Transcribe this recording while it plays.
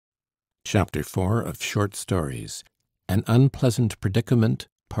Chapter 4 of Short Stories, An Unpleasant Predicament,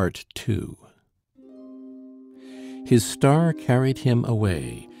 Part 2. His star carried him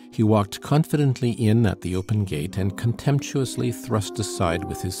away. He walked confidently in at the open gate and contemptuously thrust aside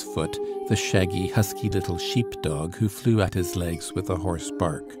with his foot the shaggy, husky little sheepdog who flew at his legs with a hoarse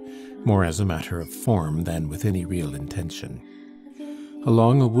bark, more as a matter of form than with any real intention.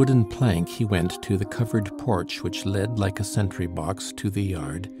 Along a wooden plank he went to the covered porch which led like a sentry box to the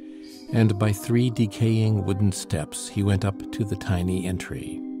yard, and by 3 decaying wooden steps he went up to the tiny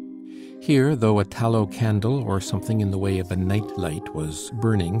entry. Here, though a tallow candle or something in the way of a night light was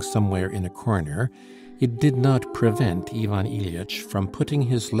burning somewhere in a corner, it did not prevent Ivan Ilyich from putting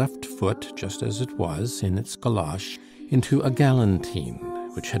his left foot, just as it was, in its galosh, into a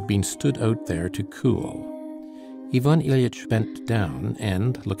galantine, which had been stood out there to cool. Ivan Ilyich bent down,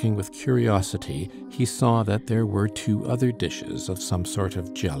 and, looking with curiosity, he saw that there were 2 other dishes of some sort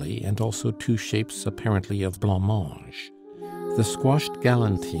of jelly, and also 2 shapes apparently of blancmange. The squashed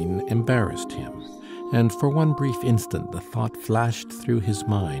galantine embarrassed him, and for one brief instant the thought flashed through his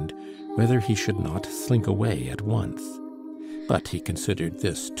mind whether he should not slink away at once. But he considered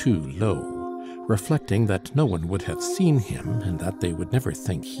this too low, reflecting that no one would have seen him, and that they would never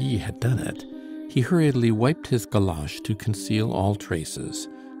think he had done it. He hurriedly wiped his galosh to conceal all traces,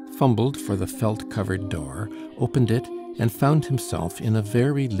 fumbled for the felt-covered door, opened it, and found himself in a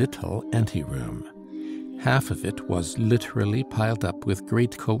very little anteroom. Half of it was literally piled up with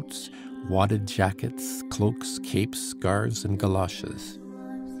greatcoats, wadded jackets, cloaks, capes, scarves, and galoshes.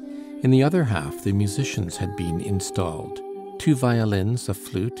 In the other half the musicians had been installed, 2 violins, a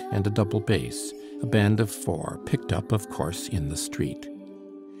flute, and a double bass, a band of 4, picked up, of course, in the street.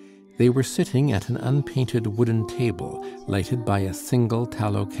 They were sitting at an unpainted wooden table, lighted by a single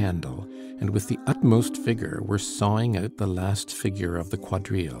tallow candle, and with the utmost vigor were sawing out the last figure of the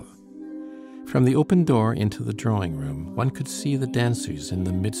quadrille. From the open door into the drawing-room, one could see the dancers in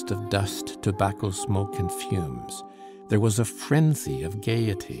the midst of dust, tobacco smoke, and fumes. There was a frenzy of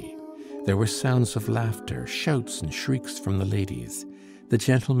gaiety. There were sounds of laughter, shouts and shrieks from the ladies. The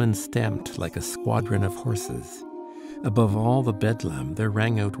gentlemen stamped like a squadron of horses. Above all the bedlam there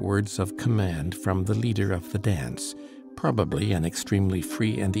rang out words of command from the leader of the dance, probably an extremely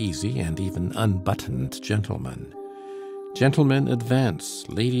free and easy and even unbuttoned gentleman. Gentlemen advance,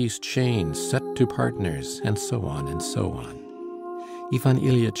 ladies chain, set to partners, and so on and so on. Ivan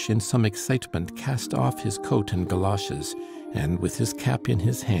Ilyich in some excitement cast off his coat and galoshes, and with his cap in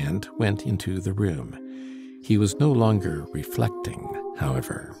his hand went into the room. He was no longer reflecting,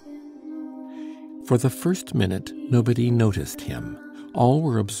 however. For the first minute, nobody noticed him. All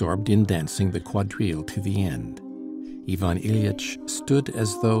were absorbed in dancing the quadrille to the end. Ivan Ilyich stood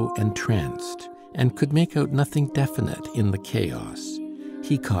as though entranced, and could make out nothing definite in the chaos.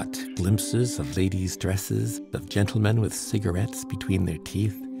 He caught glimpses of ladies' dresses, of gentlemen with cigarettes between their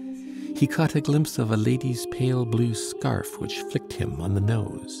teeth. He caught a glimpse of a lady's pale blue scarf which flicked him on the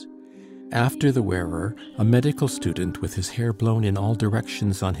nose. After the wearer, a medical student with his hair blown in all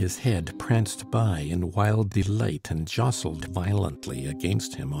directions on his head pranced by in wild delight and jostled violently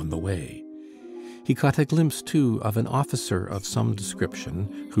against him on the way. He caught a glimpse, too, of an officer of some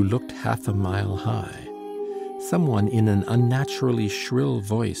description who looked half a mile high. Someone in an unnaturally shrill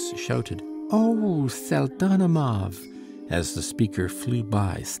voice shouted, "Oh, Seldanimov!" as the speaker flew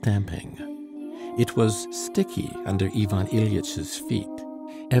by, stamping. It was sticky under Ivan Ilyich's feet.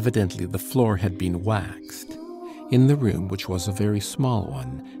 Evidently the floor had been waxed. In the room, which was a very small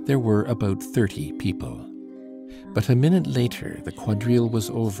one, there were about 30 people. But a minute later the quadrille was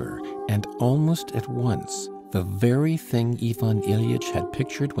over, and almost at once the very thing Ivan Ilyich had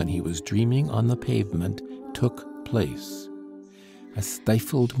pictured when he was dreaming on the pavement took place. A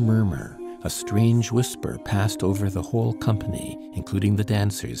stifled murmur, a strange whisper passed over the whole company, including the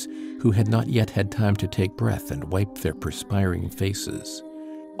dancers, who had not yet had time to take breath and wipe their perspiring faces.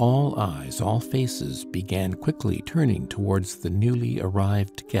 All eyes, all faces began quickly turning towards the newly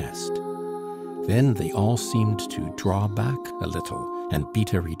arrived guest. Then they all seemed to draw back a little and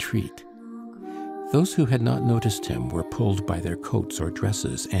beat a retreat. Those who had not noticed him were pulled by their coats or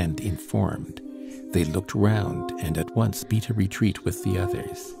dresses and informed. They looked round and at once beat a retreat with the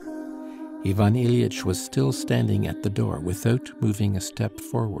others. Ivan Ilyich was still standing at the door without moving a step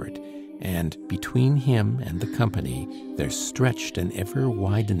forward, and between him and the company there stretched an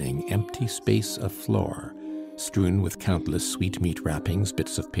ever-widening empty space of floor, strewn with countless sweetmeat wrappings,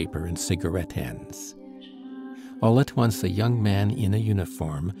 bits of paper, and cigarette ends. All at once a young man in a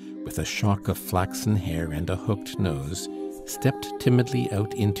uniform, with a shock of flaxen hair and a hooked nose, stepped timidly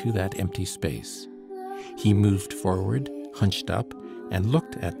out into that empty space. He moved forward, hunched up, and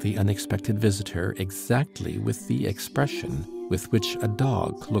looked at the unexpected visitor exactly with the expression with which a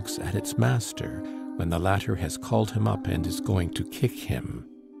dog looks at its master when the latter has called him up and is going to kick him.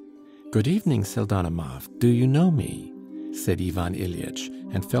 "Good evening, Pseldonimov. Do you know me?" said Ivan Ilyich,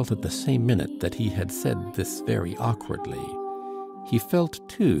 and felt at the same minute that he had said this very awkwardly. He felt,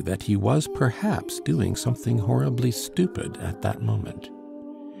 too, that he was perhaps doing something horribly stupid at that moment.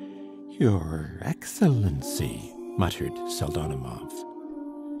 "Your Excellency," muttered Pseldonimov.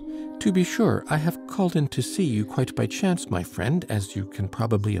 "To be sure, I have called in to see you quite by chance, my friend, as you can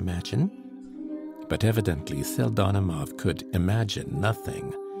probably imagine." But evidently Pseldonimov could imagine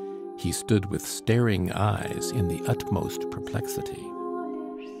nothing. He stood with staring eyes in the utmost perplexity.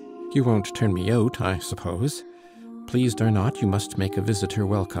 "You won't turn me out, I suppose? Pleased or not, you must make a visitor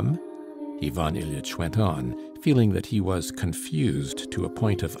welcome," Ivan Ilyich went on, feeling that he was confused to a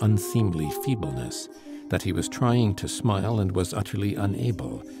point of unseemly feebleness, that he was trying to smile and was utterly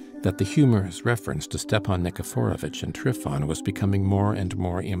unable, that the humorous reference to Stepan Nikiforovitch and Trifon was becoming more and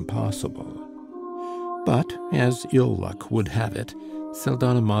more impossible. But, as ill luck would have it,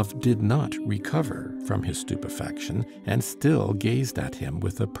 Pseldonimov did not recover from his stupefaction and still gazed at him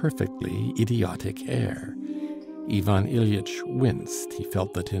with a perfectly idiotic air. Ivan Ilyich winced. He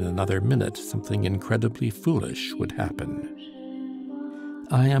felt that in another minute something incredibly foolish would happen.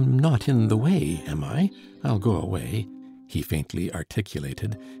 "I am not in the way, am I? I'll go away," he faintly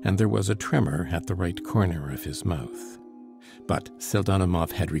articulated, and there was a tremor at the right corner of his mouth. But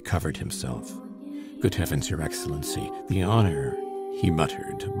Pseldonimov had recovered himself. "Good heavens, Your Excellency, the honor," he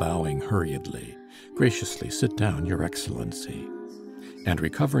muttered, bowing hurriedly. "Graciously sit down, Your Excellency." And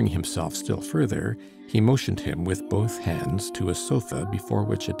recovering himself still further, he motioned him with both hands to a sofa before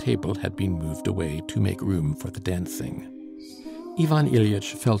which a table had been moved away to make room for the dancing. Ivan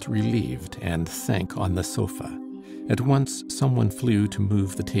Ilyich felt relieved and sank on the sofa. At once someone flew to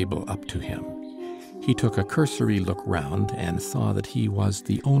move the table up to him. He took a cursory look round and saw that he was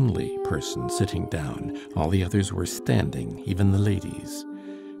the only person sitting down. All the others were standing, even the ladies.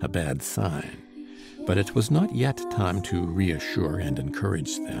 A bad sign. But it was not yet time to reassure and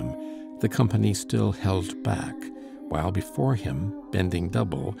encourage them. The company still held back, while before him, bending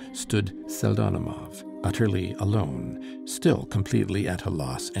double, stood Pseldonimov, utterly alone, still completely at a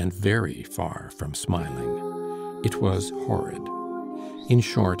loss and very far from smiling. It was horrid. In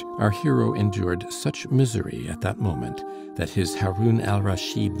short, our hero endured such misery at that moment that his Harun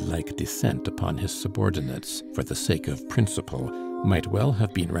al-Rashid-like descent upon his subordinates for the sake of principle might well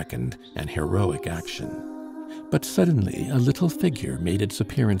have been reckoned an heroic action. But suddenly a little figure made its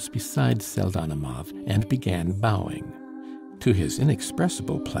appearance beside Pseldonimov and began bowing. To his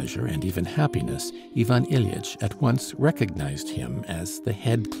inexpressible pleasure and even happiness, Ivan Ilyich at once recognized him as the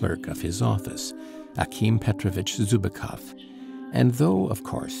head clerk of his office, Akim Petrovitch Zubikov, and though, of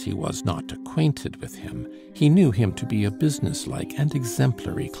course, he was not acquainted with him, he knew him to be a businesslike and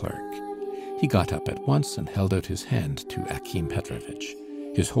exemplary clerk. He got up at once and held out his hand to Akim Petrovitch,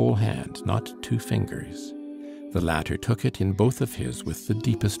 his whole hand, not 2 fingers. The latter took it in both of his with the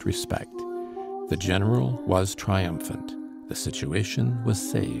deepest respect. The general was triumphant. The situation was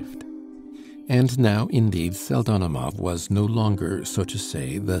saved. And now, indeed, Pseldonimov was no longer, so to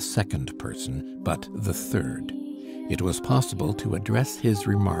say, the second person, but the third. It was possible to address his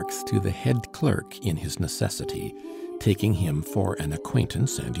remarks to the head clerk in his necessity, taking him for an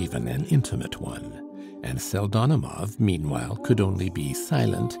acquaintance and even an intimate one. And Pseldonimov, meanwhile, could only be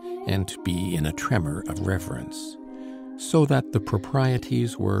silent and be in a tremor of reverence. So that the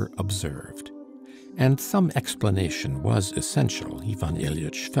proprieties were observed. And some explanation was essential, Ivan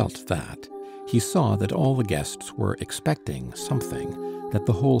Ilyich felt that. He saw that all the guests were expecting something, that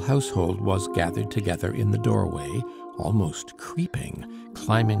the whole household was gathered together in the doorway, almost creeping,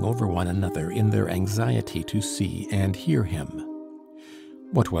 climbing over one another in their anxiety to see and hear him.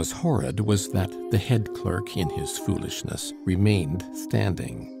 What was horrid was that the head clerk, in his foolishness, remained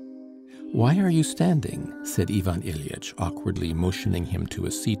standing. "Why are you standing?" said Ivan Ilyich, awkwardly motioning him to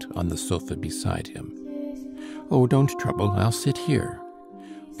a seat on the sofa beside him. "Oh, don't trouble, I'll sit here."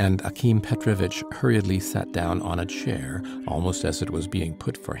 And Akim Petrovitch hurriedly sat down on a chair, almost as it was being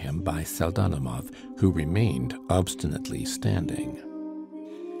put for him by Pseldonimov, who remained obstinately standing.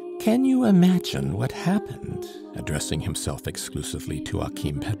 "Can you imagine what happened?" addressing himself exclusively to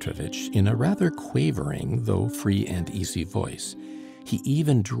Akim Petrovitch in a rather quavering, though free and easy voice. He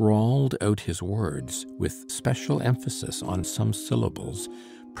even drawled out his words with special emphasis on some syllables,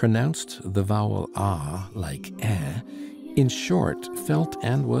 pronounced the vowel ah like eh, in short, felt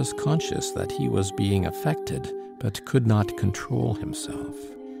and was conscious that he was being affected, but could not control himself.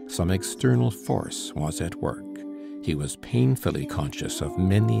 Some external force was at work. He was painfully conscious of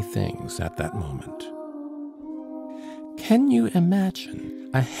many things at that moment. Can you imagine?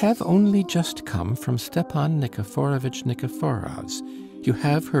 I have only just come from Stepan Nikiforovich Nikiforov's. You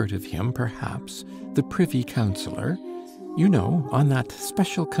have heard of him, perhaps, the Privy Councillor. You know, on that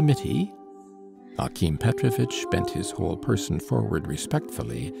special committee. Akim Petrovitch bent his whole person forward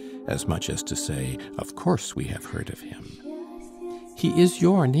respectfully, as much as to say, of course we have heard of him. He is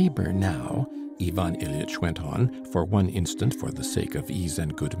your neighbor now, Ivan Ilyich went on, for one instant for the sake of ease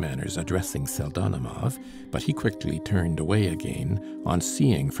and good manners addressing Pseldonimov, but he quickly turned away again, on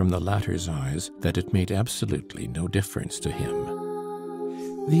seeing from the latter's eyes that it made absolutely no difference to him.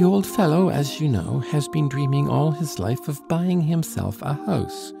 The old fellow, as you know, has been dreaming all his life of buying himself a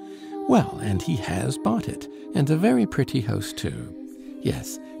house. Well, and he has bought it, and a very pretty house too.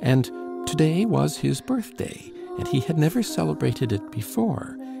 Yes, and today was his birthday, and he had never celebrated it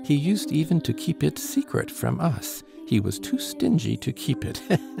before. He used even to keep it secret from us. He was too stingy to keep it.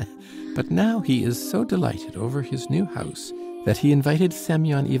 But now he is so delighted over his new house that he invited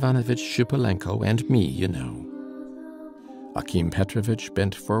Semyon Ivanovitch Shupelenko and me, you know. Akim Petrovitch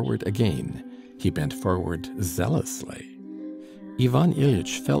bent forward again. He bent forward zealously. Ivan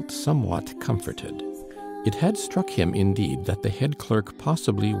Ilyich felt somewhat comforted. It had struck him indeed that the head clerk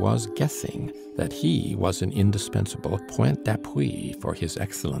possibly was guessing that he was an indispensable point d'appui for His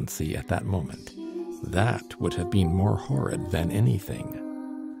Excellency at that moment. That would have been more horrid than anything.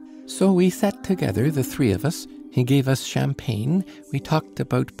 So we sat together, the three of us. He gave us champagne. We talked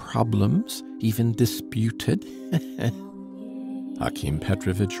about problems, even disputed. Akim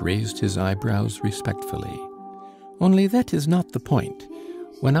Petrovitch raised his eyebrows respectfully. Only that is not the point.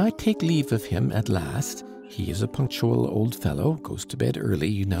 When I take leave of him at last, he is a punctual old fellow, goes to bed early,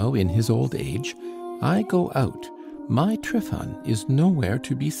 you know, in his old age. I go out. My Trifon is nowhere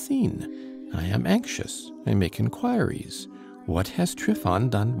to be seen. I am anxious. I make inquiries. What has Trifon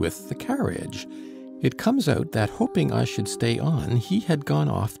done with the carriage? It comes out that, hoping I should stay on, he had gone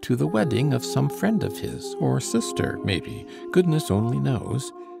off to the wedding of some friend of his, or sister, maybe, goodness only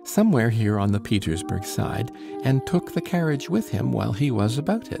knows, somewhere here on the Petersburg side, and took the carriage with him while he was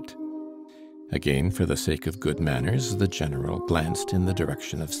about it. Again, for the sake of good manners, the general glanced in the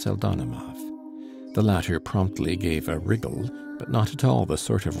direction of Pseldonimov. The latter promptly gave a wriggle, but not at all the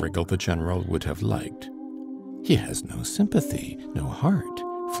sort of wriggle the general would have liked. He has no sympathy, no heart,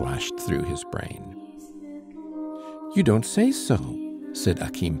 flashed through his brain. You don't say so, said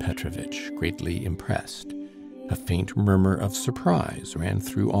Akim Petrovitch, greatly impressed. A faint murmur of surprise ran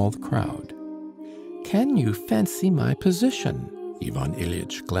through all the crowd. Can you fancy my position? Ivan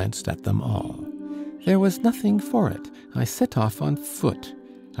Ilyich glanced at them all. There was nothing for it. I set off on foot.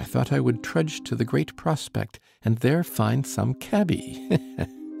 I thought I would trudge to the Great Prospect and there find some cabby.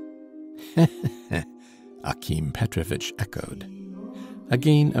 Akim Petrovitch echoed.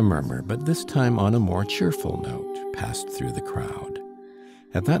 Again a murmur, but this time on a more cheerful note, passed through the crowd.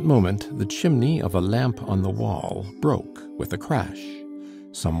 At that moment, the chimney of a lamp on the wall broke with a crash.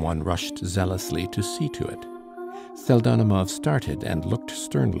 Someone rushed zealously to see to it. Pseldonimov started and looked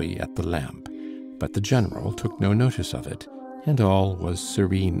sternly at the lamp, but the general took no notice of it, and all was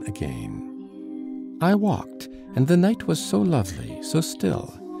serene again. I walked, and the night was so lovely, so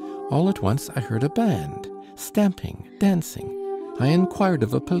still. All at once I heard a band, stamping, dancing. I inquired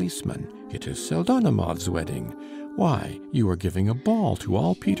of a policeman. It is Pseldonimov's wedding. Why, you are giving a ball to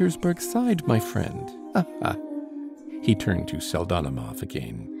all Petersburg side, my friend. Ha ha. He turned to Pseldonimov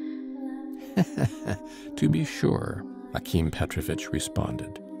again. To be sure, Akim Petrovitch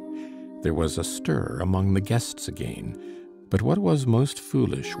responded. There was a stir among the guests again, but what was most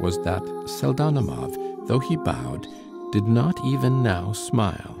foolish was that Pseldonimov, though he bowed, did not even now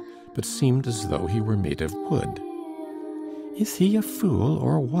smile, but seemed as though he were made of wood. Is he a fool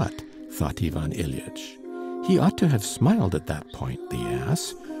or what? Thought Ivan Ilyich. He ought to have smiled at that point, the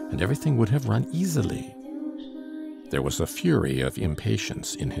ass, and everything would have run easily. There was a fury of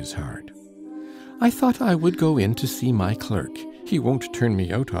impatience in his heart. I thought I would go in to see my clerk. He won't turn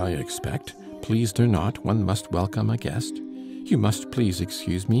me out, I expect. Pleased or not, one must welcome a guest. You must please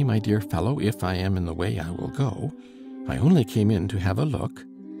excuse me, my dear fellow, if I am in the way, I will go. I only came in to have a look.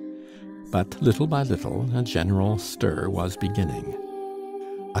 But little by little, a general stir was beginning.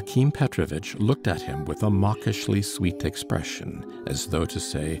 Akim Petrovitch looked at him with a mawkishly sweet expression, as though to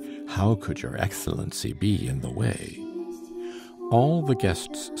say, how could your excellency be in the way? All the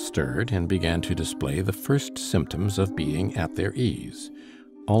guests stirred and began to display the first symptoms of being at their ease.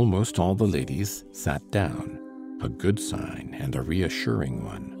 Almost all the ladies sat down, a good sign and a reassuring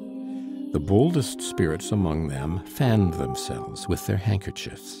one. The boldest spirits among them fanned themselves with their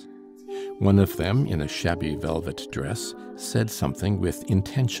handkerchiefs. One of them, in a shabby velvet dress, said something with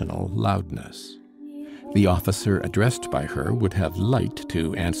intentional loudness. The officer addressed by her would have liked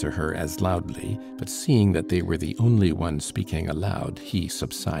to answer her as loudly, but seeing that they were the only ones speaking aloud, he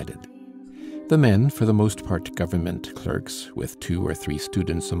subsided. The men, for the most part government clerks, with 2 or 3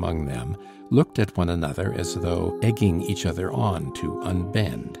 students among them, looked at one another as though egging each other on to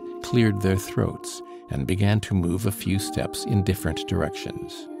unbend, cleared their throats, and began to move a few steps in different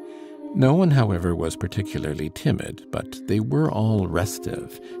directions. No one, however, was particularly timid, but they were all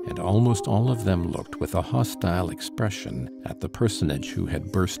restive, and almost all of them looked with a hostile expression at the personage who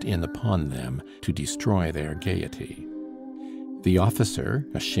had burst in upon them to destroy their gaiety. The officer,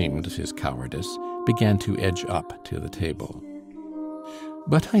 ashamed of his cowardice, began to edge up to the table.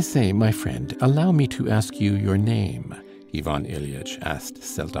 "But I say, my friend, allow me to ask you your name," Ivan Ilyich asked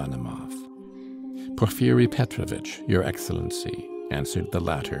Pseldonimov. "Porfiry Petrovitch, Your Excellency," answered the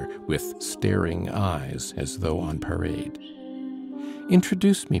latter with staring eyes as though on parade.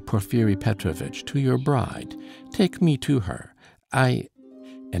 "Introduce me, Porfiry Petrovitch, to your bride. Take me to her.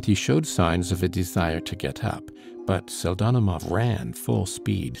 And he showed signs of a desire to get up, but Pseldonimov ran full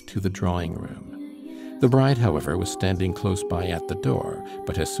speed to the drawing-room. The bride, however, was standing close by at the door,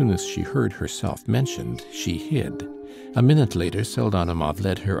 but as soon as she heard herself mentioned, she hid. A minute later, Pseldonimov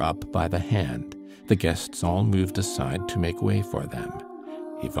led her up by the hand. The guests all moved aside to make way for them.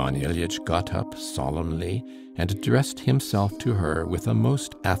 Ivan Ilyich got up solemnly and addressed himself to her with a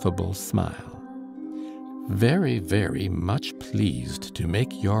most affable smile. "Very, very much pleased to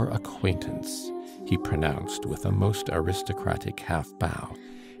make your acquaintance," he pronounced with a most aristocratic half-bow,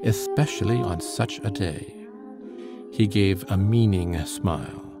 "especially on such a day." He gave a meaning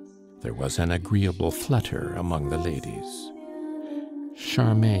smile. There was an agreeable flutter among the ladies.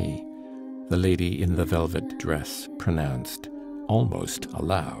 "Charmé," the lady in the velvet dress pronounced, almost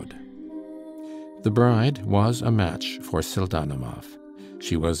aloud. The bride was a match for Pseldonimov.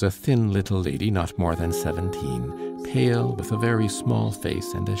 She was a thin little lady, not more than 17, pale, with a very small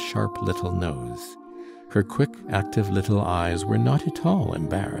face and a sharp little nose. Her quick, active little eyes were not at all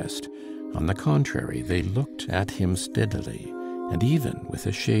embarrassed. On the contrary, they looked at him steadily, and even with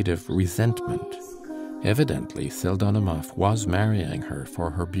a shade of resentment. Evidently, Pseldonimov was marrying her for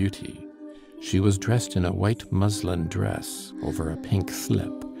her beauty. She was dressed in a white muslin dress over a pink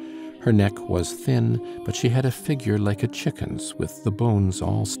slip. Her neck was thin, but she had a figure like a chicken's, with the bones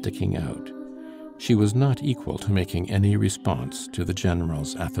all sticking out. She was not equal to making any response to the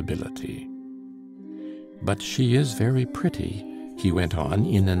general's affability. "But she is very pretty," he went on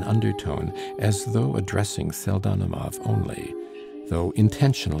in an undertone, as though addressing Pseldonimov only, though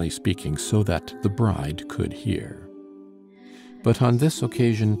intentionally speaking so that the bride could hear. But on this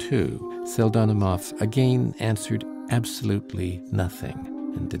occasion, too, Pseldonimov again answered absolutely nothing,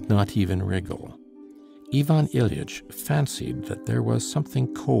 and did not even wriggle. Ivan Ilyich fancied that there was something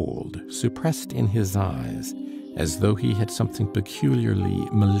cold, suppressed in his eyes, as though he had something peculiarly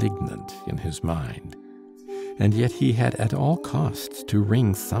malignant in his mind. And yet he had at all costs to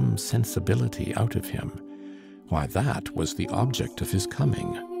wring some sensibility out of him. Why, that was the object of his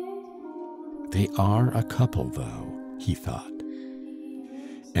coming. They are a couple, though, he thought.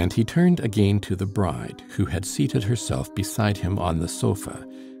 And he turned again to the bride, who had seated herself beside him on the sofa,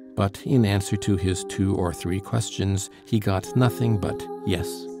 but in answer to his 2 or 3 questions, he got nothing but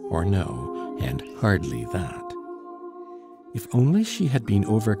yes or no, and hardly that. If only she had been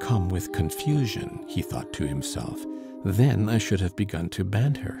overcome with confusion, he thought to himself, then I should have begun to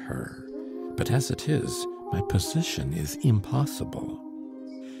banter her. But as it is, my position is impossible.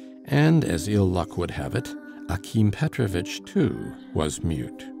 And as ill luck would have it, Akim Petrovitch, too, was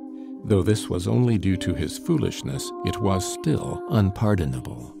mute. Though this was only due to his foolishness, it was still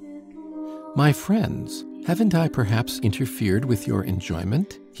unpardonable. "My friends, haven't I perhaps interfered with your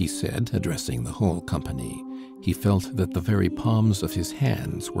enjoyment?" he said, addressing the whole company. He felt that the very palms of his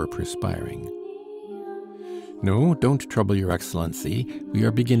hands were perspiring. "No, don't trouble, Your Excellency. We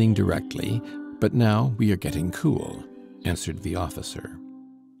are beginning directly, but now we are getting cool," answered the officer.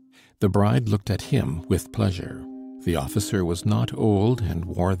 The bride looked at him with pleasure. The officer was not old and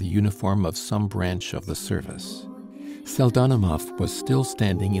wore the uniform of some branch of the service. Pseldonimov was still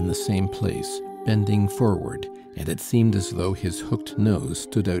standing in the same place, bending forward, and it seemed as though his hooked nose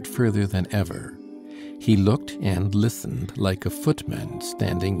stood out further than ever. He looked and listened like a footman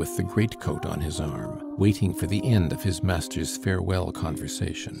standing with the greatcoat on his arm, waiting for the end of his master's farewell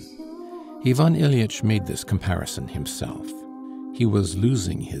conversation. Ivan Ilyich made this comparison himself. He was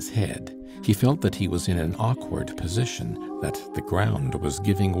losing his head. He felt that he was in an awkward position, that the ground was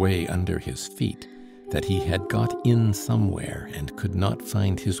giving way under his feet, that he had got in somewhere and could not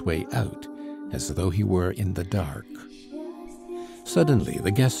find his way out, as though he were in the dark. Suddenly,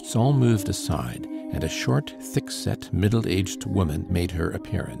 the guests all moved aside, and a short, thick-set, middle-aged woman made her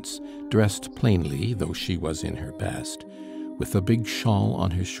appearance, dressed plainly, though she was in her best, with a big shawl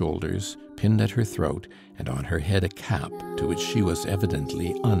on her shoulders, pinned at her throat, and on her head a cap to which she was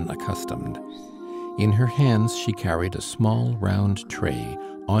evidently unaccustomed. In her hands she carried a small round tray,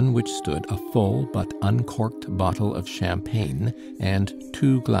 on which stood a full but uncorked bottle of champagne and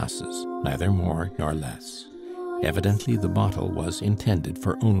 2 glasses, neither more nor less. Evidently the bottle was intended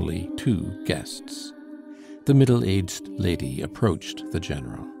for only 2 guests. The middle-aged lady approached the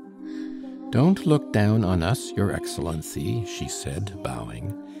general. "Don't look down on us, Your Excellency," she said,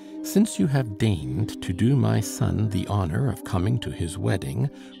 bowing. "Since you have deigned to do my son the honor of coming to his wedding,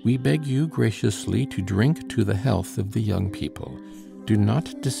 we beg you graciously to drink to the health of the young people. Do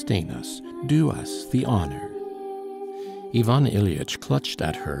not disdain us. Do us the honor." Ivan Ilyich clutched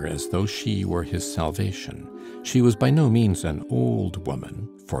at her as though she were his salvation. She was by no means an old woman,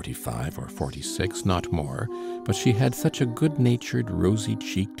 45 or 46, not more, but she had such a good-natured,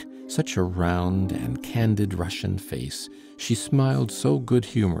 rosy-cheeked, such a round and candid Russian face, she smiled so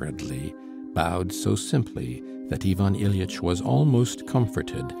good-humoredly, bowed so simply, that Ivan Ilyich was almost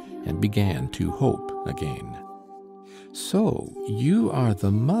comforted and began to hope again. "So you are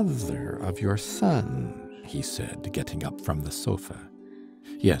the mother of your son," he said, getting up from the sofa.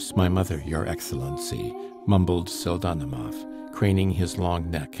 "Yes, my mother, Your Excellency," mumbled Pseldonimov, craning his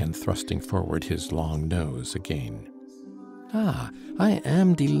long neck and thrusting forward his long nose again. "Ah, I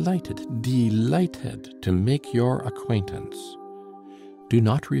am delighted to make your acquaintance." "Do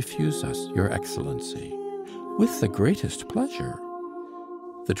not refuse us, Your Excellency." "With the greatest pleasure."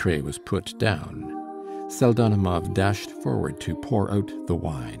 The tray was put down. Pseldonimov dashed forward to pour out the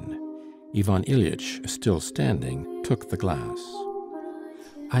wine. Ivan Ilyich, still standing, took the glass.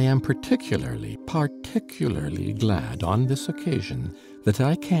 "I am particularly glad on this occasion that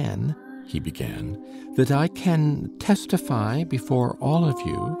I can," he began, "that I can testify before all of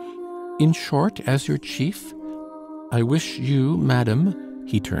you, in short, as your chief. I wish you, madam,"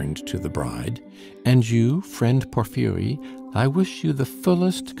 he turned to the bride, "and you, friend Porfiry, I wish you the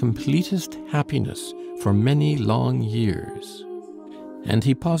fullest, completest happiness for many long years." And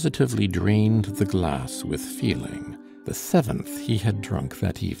he positively drained the glass with feeling, the 7th he had drunk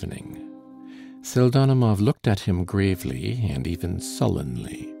that evening. Pseldonimov looked at him gravely and even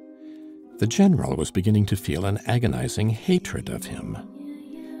sullenly. The general was beginning to feel an agonizing hatred of him.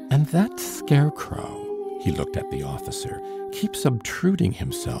 "And that scarecrow," he looked at the officer, "keeps obtruding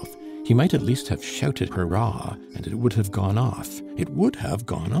himself. He might at least have shouted hurrah, and it would have gone off. It would have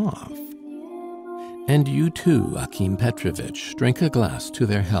gone off." "And you too, Akim Petrovitch, drink a glass to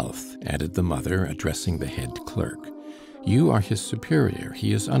their health," added the mother, addressing the head clerk. "You are his superior,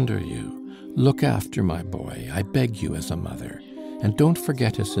 he is under you. Look after my boy, I beg you as a mother. And don't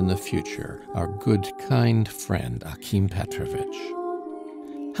forget us in the future, our good, kind friend Akim Petrovitch."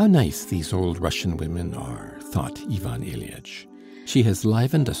 "How nice these old Russian women are," thought Ivan Ilyich. "She has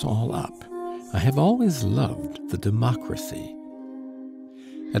livened us all up. I have always loved the democracy."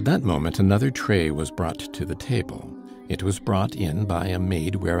 At that moment another tray was brought to the table. It was brought in by a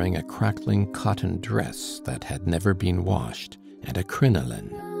maid wearing a crackling cotton dress that had never been washed, and a crinoline.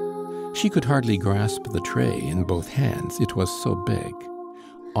 She could hardly grasp the tray in both hands, it was so big.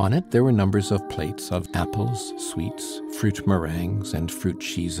 On it there were numbers of plates of apples, sweets, fruit meringues, and fruit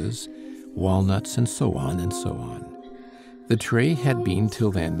cheeses, walnuts, and so on and so on. The tray had been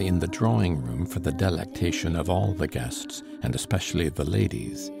till then in the drawing-room for the delectation of all the guests, and especially the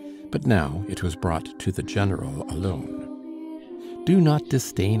ladies, but now it was brought to the general alone. "Do not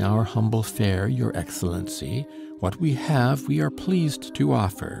disdain our humble fare, Your Excellency. What we have we are pleased to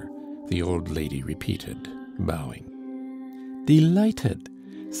offer," the old lady repeated, bowing. "Delighted,"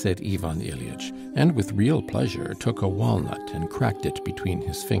 said Ivan Ilyich, and with real pleasure took a walnut and cracked it between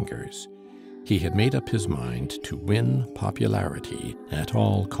his fingers. He had made up his mind to win popularity at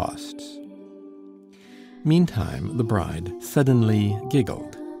all costs. Meantime, the bride suddenly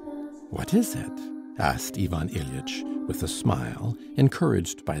giggled. "What is it?" asked Ivan Ilyich, with a smile,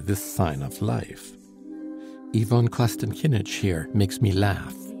 encouraged by this sign of life. "Ivan Konstantinitch here makes me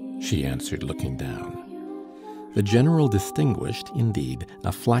laugh," she answered, looking down. The general distinguished, indeed,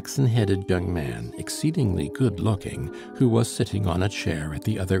 a flaxen-headed young man, exceedingly good-looking, who was sitting on a chair at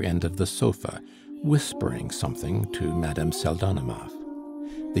the other end of the sofa, whispering something to Madame Pseldonimov.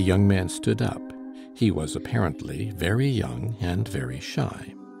 The young man stood up. He was apparently very young and very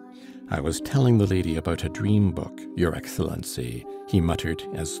shy. "I was telling the lady about a dream book, Your Excellency," he muttered,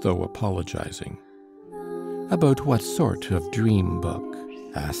 as though apologizing. "About what sort of dream book?"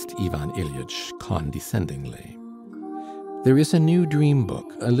 asked Ivan Ilyich condescendingly. "There is a new dream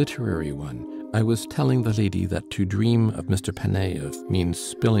book, a literary one. I was telling the lady that to dream of Mr. Panaev means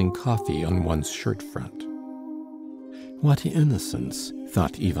spilling coffee on one's shirt front." "What innocence,"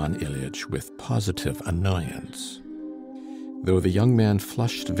 thought Ivan Ilyich with positive annoyance. Though the young man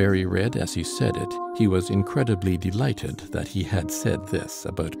flushed very red as he said it, he was incredibly delighted that he had said this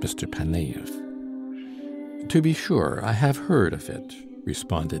about Mr. Panaev. "To be sure, I have heard of it,"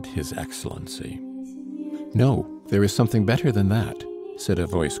 responded His Excellency. "No, there is something better than that," said a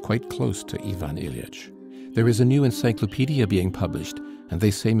voice quite close to Ivan Ilyich. "There is a new encyclopedia being published, and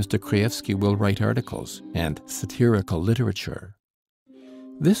they say Mr. Krayevsky will write articles and satirical literature."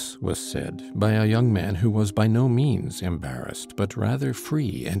 This was said by a young man who was by no means embarrassed, but rather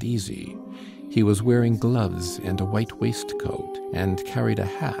free and easy. He was wearing gloves and a white waistcoat, and carried a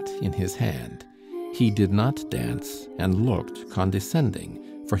hat in his hand. He did not dance, and looked condescending,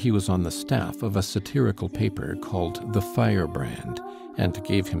 for he was on the staff of a satirical paper called The Firebrand, and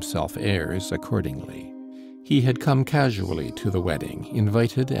gave himself airs accordingly. He had come casually to the wedding,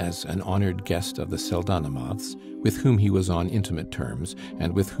 invited as an honored guest of the Seldonimovs, with whom he was on intimate terms,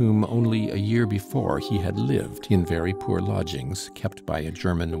 and with whom only a year before he had lived in very poor lodgings kept by a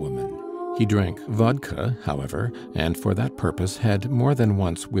German woman. He drank vodka, however, and for that purpose had more than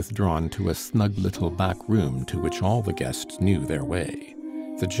once withdrawn to a snug little back room to which all the guests knew their way.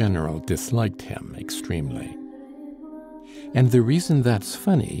 The general disliked him extremely. "And the reason that's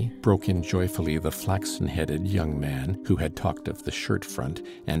funny," broke in joyfully the flaxen-headed young man who had talked of the shirt front,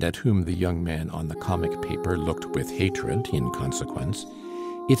 and at whom the young man on the comic paper looked with hatred in consequence,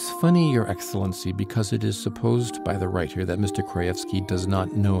 "it's funny, Your Excellency, because it is supposed by the writer that Mr. Krayevsky does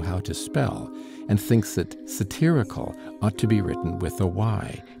not know how to spell, and thinks that satirical ought to be written with a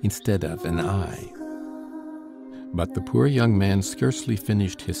Y instead of an I." But the poor young man scarcely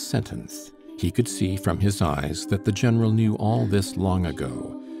finished his sentence. He could see from his eyes that the general knew all this long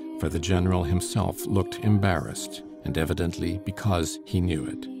ago, for the general himself looked embarrassed, and evidently because he knew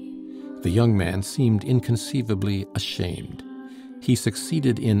it. The young man seemed inconceivably ashamed. He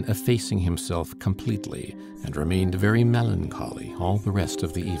succeeded in effacing himself completely, and remained very melancholy all the rest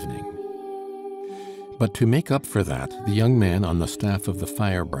of the evening. But to make up for that, the young man on the staff of the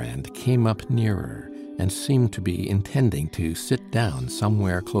Firebrand came up nearer, and seemed to be intending to sit down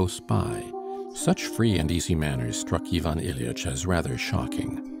somewhere close by. Such free and easy manners struck Ivan Ilyich as rather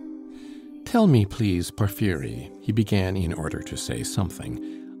shocking. "Tell me, please, Porfiry," he began in order to say something,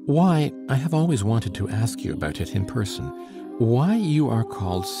 "why, I have always wanted to ask you about it in person, why you are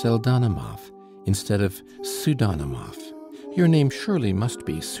called Seldonimov instead of Pseudonimov. Your name surely must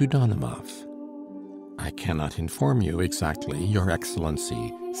be Pseudonimov." "I cannot inform you exactly, Your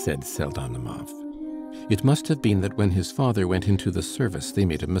Excellency," said Seldonimov. "It must have been that when his father went into the service they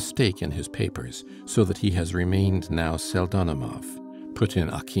made a mistake in his papers, so that he has remained now Seldonimov," put in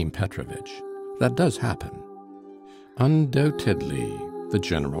Akim Petrovitch. "That does happen." "Undoubtedly," the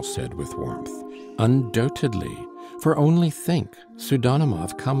general said with warmth. "Undoubtedly. For only think,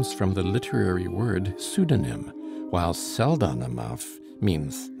 Pseudonimov comes from the literary word pseudonym, while Seldonimov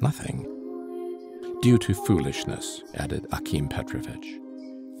means nothing." "Due to foolishness," added Akim Petrovitch.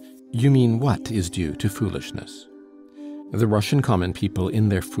 "You mean what is due to foolishness?" "The Russian common people in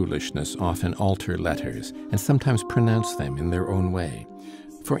their foolishness often alter letters, and sometimes pronounce them in their own way.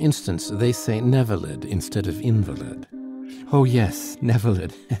 For instance, they say nevalid instead of invalid." "Oh yes,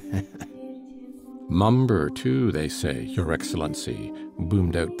 nevalid." "Mumber, too, they say, Your Excellency,"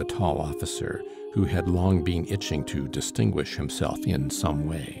 boomed out the tall officer, who had long been itching to distinguish himself in some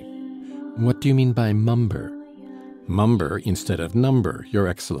way. "What do you mean by mumber?" "Mumber instead of number, Your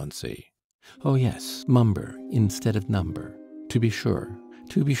Excellency." "Oh yes, mumber instead of number. To be sure,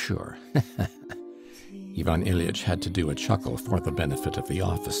 to be sure." Ivan Ilyich had to do a chuckle for the benefit of the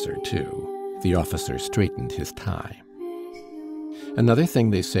officer, too. The officer straightened his tie. "Another thing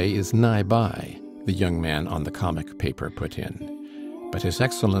they say is nigh by," the young man on the comic paper put in. But His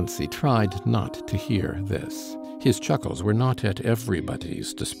Excellency tried not to hear this. His chuckles were not at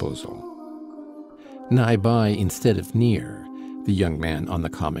everybody's disposal. "Nigh by instead of near," the young man on the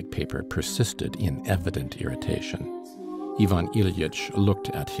comic paper persisted in evident irritation. Ivan Ilyich looked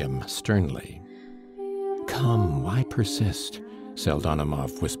at him sternly. "Come, why persist?"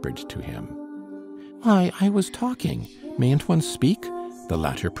 Seldonimov whispered to him. "Why, I was talking. Mayn't one speak?" the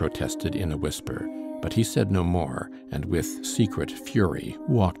latter protested in a whisper, but he said no more, and with secret fury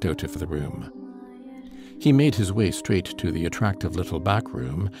walked out of the room. He made his way straight to the attractive little back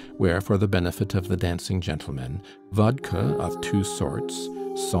room, where, for the benefit of the dancing gentlemen, vodka of 2 sorts,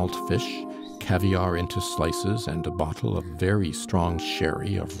 salt fish, caviar into slices and a bottle of very strong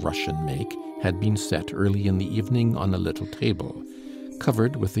sherry of Russian make had been set early in the evening on a little table,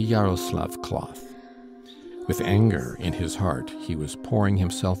 covered with a Yaroslav cloth. With anger in his heart, he was pouring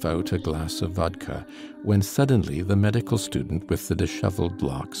himself out a glass of vodka, when suddenly the medical student with the disheveled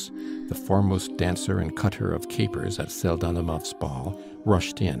locks, the foremost dancer and cutter of capers at Seldonimov's ball,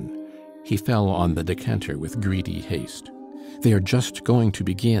 rushed in. He fell on the decanter with greedy haste. "They are just going to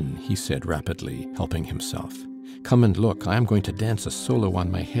begin," he said rapidly, helping himself. "Come and look, I am going to dance a solo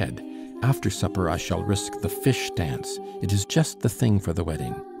on my head. After supper I shall risk the fish dance. It is just the thing for the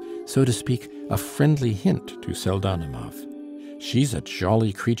wedding. So to speak, a friendly hint to Seldonimov. She's a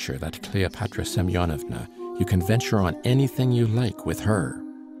jolly creature, that Cleopatra Semyonovna. You can venture on anything you like with her."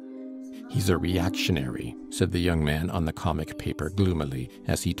 "He's a reactionary," said the young man on the comic paper gloomily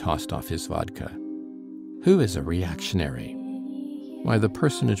as he tossed off his vodka. "Who is a reactionary?" "Why, the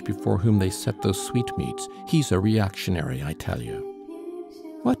personage before whom they set those sweetmeats. He's a reactionary, I tell you."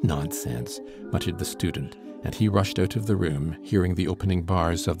 "What nonsense," muttered the student, and he rushed out of the room, hearing the opening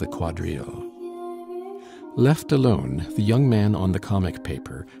bars of the quadrille. Left alone, the young man on the comic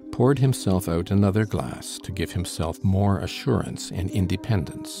paper poured himself out another glass to give himself more assurance and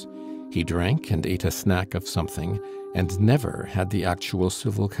independence. He drank and ate a snack of something, and never had the actual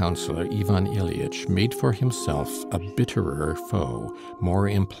civil councillor Ivan Ilyich made for himself a bitterer foe, more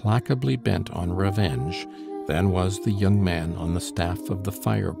implacably bent on revenge, than was the young man on the staff of the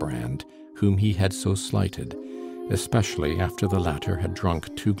firebrand, whom he had so slighted, especially after the latter had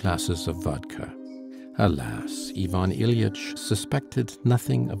drunk 2 glasses of vodka. Alas, Ivan Ilyich suspected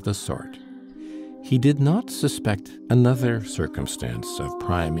nothing of the sort. He did not suspect another circumstance of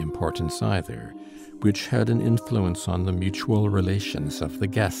prime importance either, which had an influence on the mutual relations of the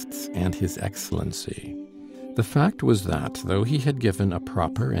guests and His Excellency. The fact was that, though he had given a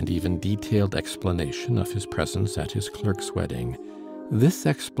proper and even detailed explanation of his presence at his clerk's wedding, this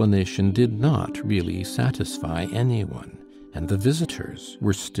explanation did not really satisfy anyone, and the visitors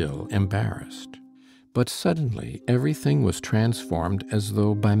were still embarrassed. But suddenly everything was transformed as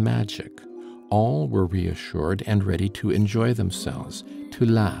though by magic. All were reassured and ready to enjoy themselves, to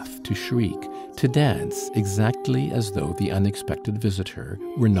laugh, to shriek, to dance, exactly as though the unexpected visitor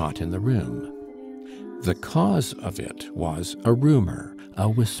were not in the room. The cause of it was a rumor, a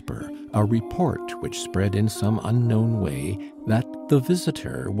whisper, a report which spread in some unknown way that the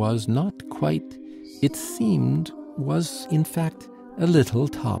visitor was not quite, it seemed, was in fact a little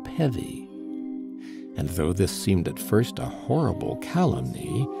top-heavy. And though this seemed at first a horrible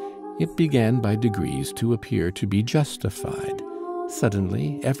calumny, it began by degrees to appear to be justified.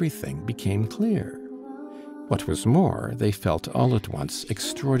 Suddenly everything became clear. What was more, they felt all at once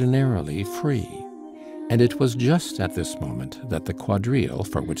extraordinarily free. And it was just at this moment that the quadrille,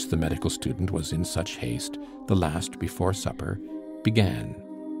 for which the medical student was in such haste, the last before supper, began.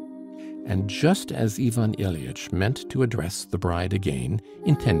 And just as Ivan Ilyich meant to address the bride again,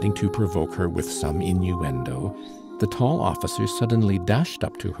 intending to provoke her with some innuendo, the tall officer suddenly dashed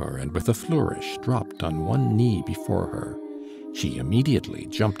up to her and with a flourish dropped on one knee before her. She immediately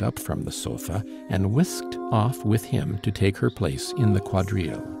jumped up from the sofa and whisked off with him to take her place in the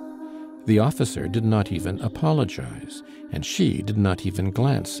quadrille. The officer did not even apologize, and she did not even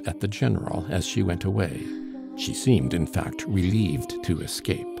glance at the general as she went away. She seemed, in fact, relieved to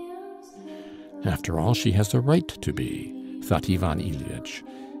escape. "After all, she has a right to be," thought Ivan Ilyich,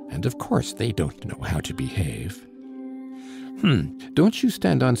 "and of course they don't know how to behave." Don't you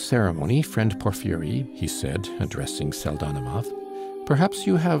stand on ceremony, friend Porfiry," he said, addressing Seldonimov. "Perhaps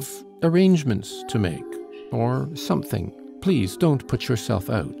you have arrangements to make, or something. Please don't put yourself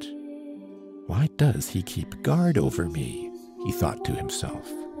out." "Why does he keep guard over me?" he thought to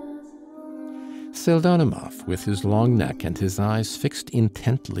himself. Seldonimov, with his long neck and his eyes fixed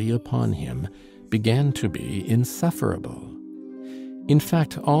intently upon him, began to be insufferable. In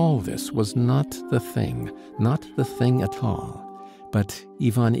fact, all this was not the thing at all. But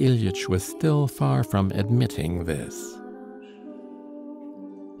Ivan Ilyich was still far from admitting this.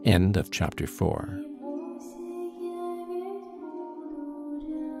 End of chapter 4.